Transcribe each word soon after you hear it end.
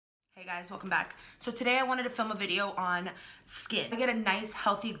Hey guys, welcome back. So today I wanted to film a video on skin. I get a nice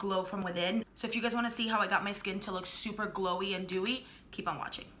healthy glow from within. So if you guys want to see how I got my skin to look super glowy and dewy, keep on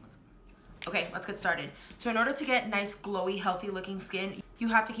watching. Okay, let's get started. So in order to get nice glowy healthy looking skin, you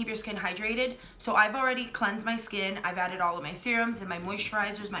have to keep your skin hydrated. So I've already cleansed my skin. I've added all of my serums and my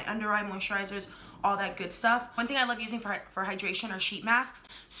moisturizers, my under eye moisturizers, all that good stuff. One thing I love using for hydration are sheet masks.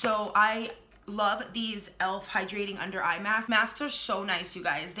 So I love these e.l.f. hydrating under eye masks. Masks are so nice, you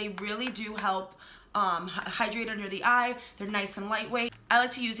guys. They really do help hydrate under the eye. They're nice and lightweight. I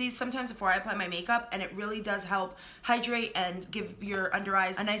like to use these sometimes before I apply my makeup, and it really does help hydrate and give your under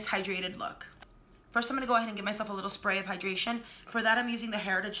eyes a nice hydrated look. First, I'm gonna go ahead and give myself a little spray of hydration. For that, I'm using the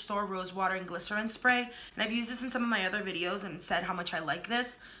Heritage Store Rose Water and Glycerin Spray, and I've used this in some of my other videos and said how much I like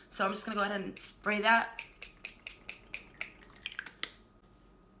this. So I'm just gonna go ahead and spray that.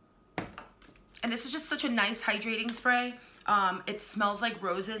 And this is just such a nice hydrating spray. It smells like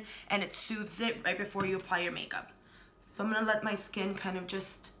roses and it soothes it right before you apply your makeup. So I'm gonna let my skin kind of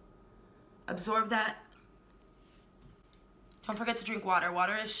just absorb that. Don't forget to drink water.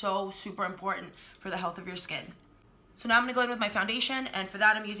 Water is so super important for the health of your skin. So now I'm gonna go in with my foundation, and for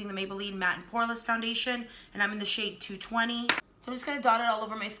that I'm using the Maybelline Matte and Poreless Foundation, and I'm in the shade 220. So I'm just gonna dot it all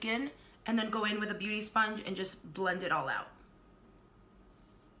over my skin and then go in with a beauty sponge and just blend it all out.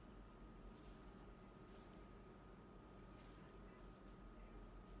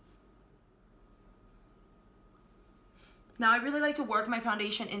 Now I really like to work my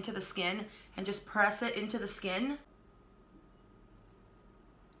foundation into the skin and just press it into the skin.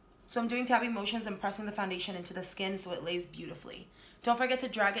 So I'm doing tapping motions and pressing the foundation into the skin so it lays beautifully. Don't forget to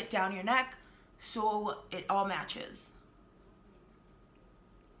drag it down your neck so it all matches.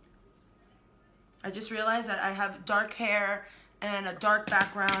 I just realized that I have dark hair and a dark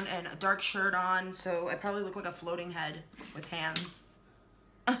background and a dark shirt on, so I probably look like a floating head with hands.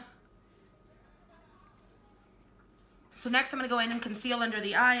 So next I'm going to go in and conceal under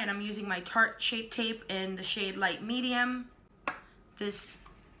the eye, and I'm using my Tarte Shape Tape in the shade Light Medium. This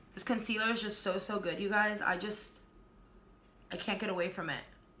concealer is just so good, you guys. I can't get away from it.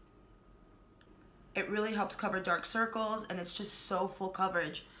 It really helps cover dark circles, and it's just so full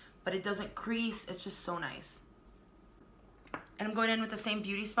coverage, but it doesn't crease. It's just so nice. And I'm going in with the same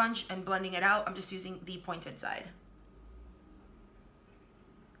beauty sponge and blending it out. I'm just using the pointed side.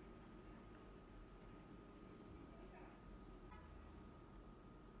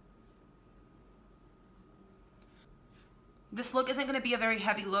 This look isn't going to be a very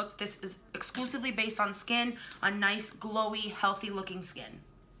heavy look. This is exclusively based on skin, on nice, glowy, healthy looking skin.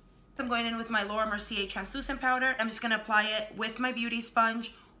 I'm going in with my Laura Mercier translucent powder. I'm just going to apply it with my beauty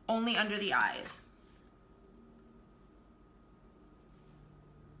sponge only under the eyes.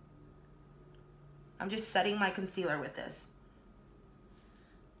 I'm just setting my concealer with this.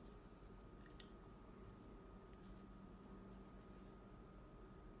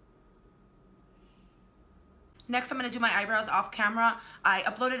 Next, I'm going to do my eyebrows off camera. I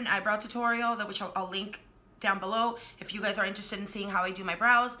uploaded an eyebrow tutorial, which I'll link down below if you guys are interested in seeing how I do my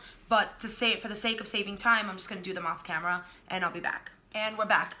brows. But for the sake of saving time, I'm just going to do them off camera, and I'll be back. And we're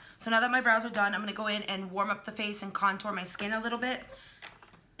back. So now that my brows are done, I'm going to go in and warm up the face and contour my skin a little bit.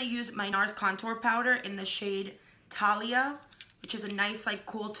 I use my NARS contour powder in the shade Talia, which is a nice, like,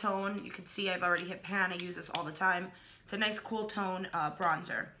 cool tone. You can see I've already hit pan. I use this all the time. It's a nice, cool tone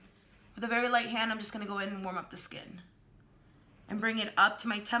bronzer. With a very light hand, I'm just going to go in and warm up the skin. And bring it up to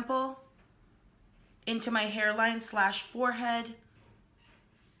my temple, into my hairline / forehead.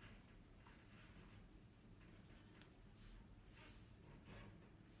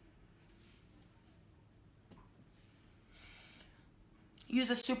 Use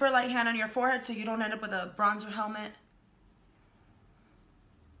a super light hand on your forehead so you don't end up with a bronzer helmet.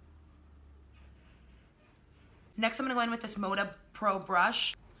 Next, I'm going to go in with this Moda Pro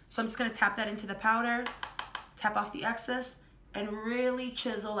brush. So I'm just going to tap that into the powder, tap off the excess, and really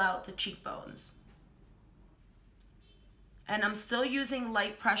chisel out the cheekbones. And I'm still using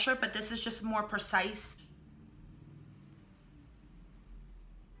light pressure, but this is just more precise.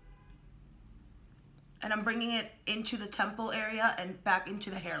 And I'm bringing it into the temple area and back into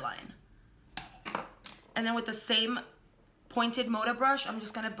the hairline. And then with the same pointed Moda brush, I'm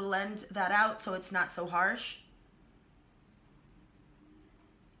just going to blend that out so it's not so harsh.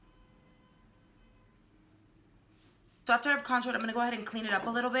 So after I've contoured, I'm going to go ahead and clean it up a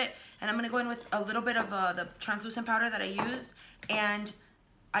little bit, and I'm going to go in with a little bit of the translucent powder that I used, and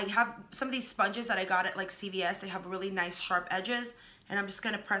I have some of these sponges that I got at like CVS. They have really nice sharp edges, and I'm just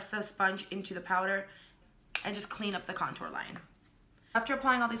going to press the sponge into the powder and just clean up the contour line. After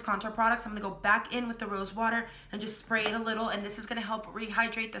applying all these contour products, I'm gonna go back in with the rose water and just spray it a little, and this is gonna help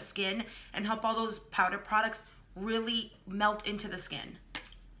rehydrate the skin and help all those powder products really melt into the skin.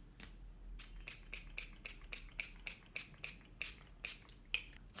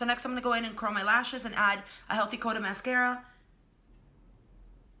 So next I'm gonna go in and curl my lashes and add a healthy coat of mascara.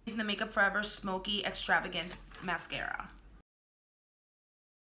 Using the Makeup Forever Smoky Extravagant Mascara.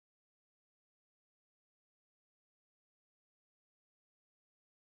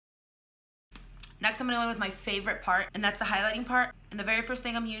 Next, I'm gonna go in with my favorite part, and that's the highlighting part. And the very first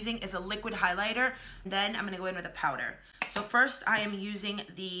thing I'm using is a liquid highlighter. Then I'm gonna go in with a powder. So first, I am using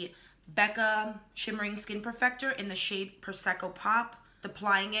the Becca Shimmering Skin Perfector in the shade Prosecco Pop.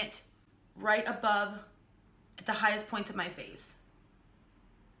 Applying it right above at the highest points of my face.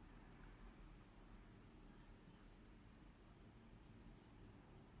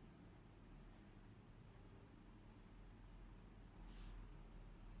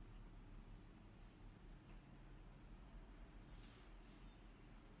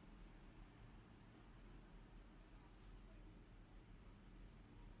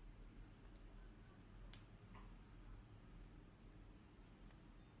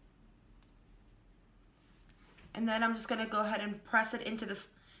 And then I'm just gonna go ahead and press it into this,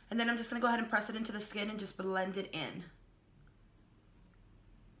 and then I'm just gonna go ahead and press it into the skin and just blend it in.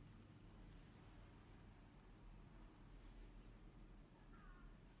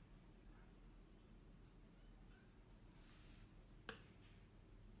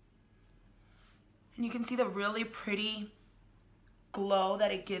 And you can see the really pretty glow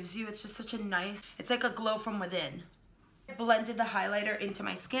that it gives you. It's just such a nice, it's like a glow from within. I blended the highlighter into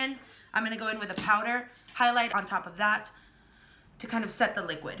my skin. I'm gonna go in with a powder, highlight on top of that to kind of set the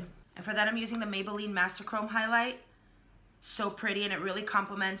liquid. And for that, I'm using the Maybelline Master Chrome highlight. So pretty, and it really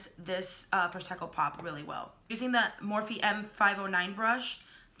complements this Prosecco Pop really well. Using the Morphe M509 brush,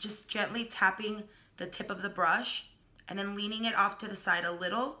 just gently tapping the tip of the brush and then leaning it off to the side a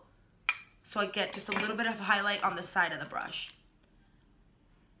little so I get just a little bit of highlight on the side of the brush.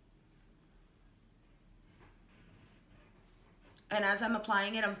 And as I'm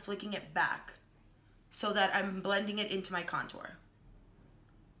applying it, I'm flicking it back so that I'm blending it into my contour.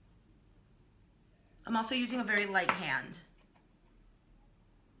 I'm also using a very light hand.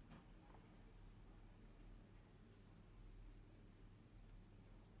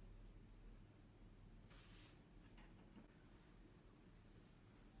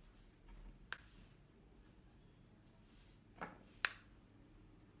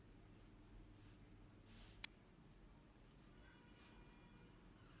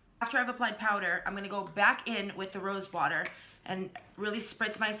 After I've applied powder, I'm gonna go back in with the rose water and really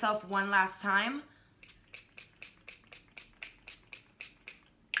spritz myself one last time.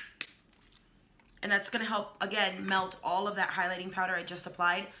 And that's gonna help, again, melt all of that highlighting powder I just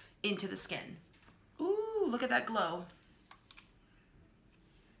applied into the skin. Ooh, look at that glow.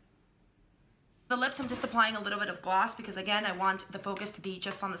 The lips, I'm just applying a little bit of gloss because, again, I want the focus to be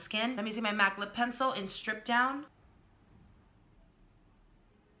just on the skin. I'm using my MAC lip pencil in Strip Down.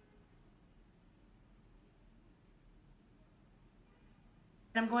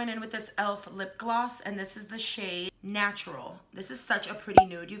 I'm going in with this e.l.f. lip gloss, and this is the shade Natural. This is such a pretty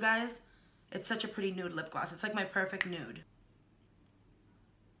nude, you guys. It's such a pretty nude lip gloss. It's like my perfect nude.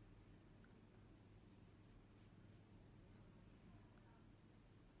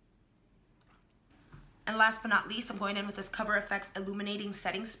 And last but not least, I'm going in with this Cover FX Illuminating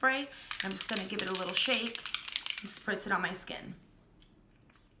Setting Spray. I'm just gonna give it a little shake and spritz it on my skin.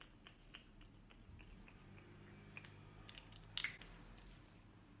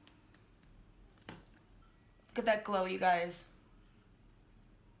 Look at that glow, you guys.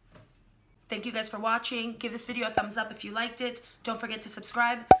 Thank you guys for watching. Give this video a thumbs up if you liked it. Don't forget to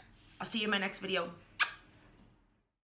subscribe. I'll see you in my next video.